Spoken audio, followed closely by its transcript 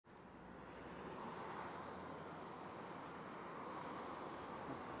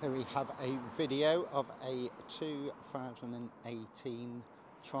Here we have a video of a 2018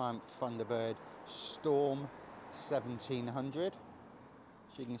 Triumph Thunderbird Storm 1700.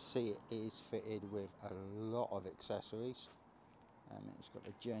 So you can see it is fitted with a lot of accessories. It's got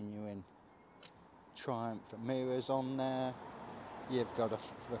the genuine Triumph mirrors on there. You've got the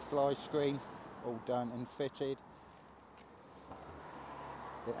fly screen all done and fitted.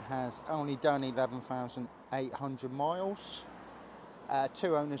 It has only done 11,800 miles.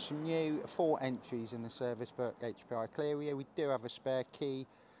 2 owners from new, 4 entries in the service book, HPI clear here. We do have a spare key.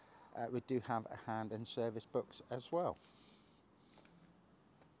 We do have a hand and service books as well.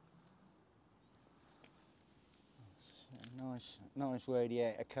 So nice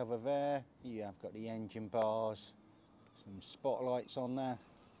radiator cover there. You have got the engine bars, some spotlights on there.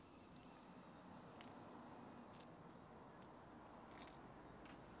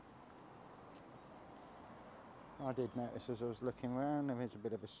 I did notice as I was looking around there is a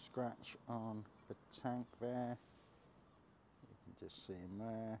bit of a scratch on the tank there. You can just see him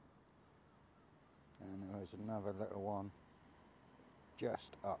there. And there was another little one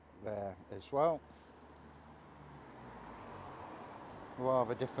just up there as well.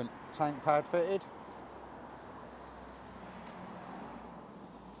 Rather different tank pad fitted.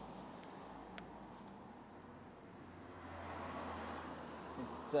 It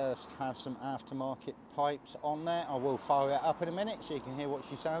does have some aftermarket pipes on there. I will fire it up in a minute so you can hear what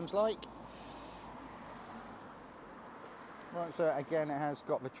she sounds like. Right, so again it has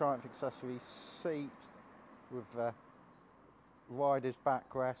got the Triumph accessory seat with the rider's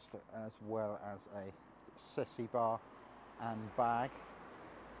backrest as well as a sissy bar and bag.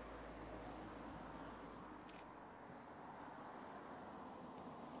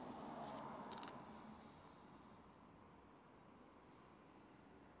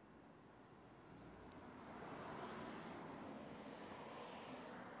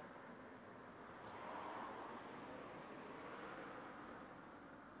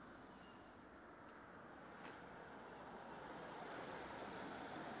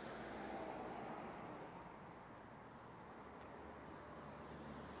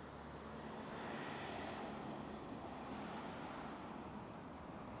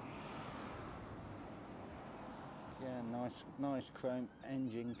 Yeah, nice chrome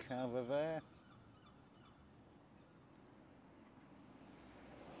engine cover there.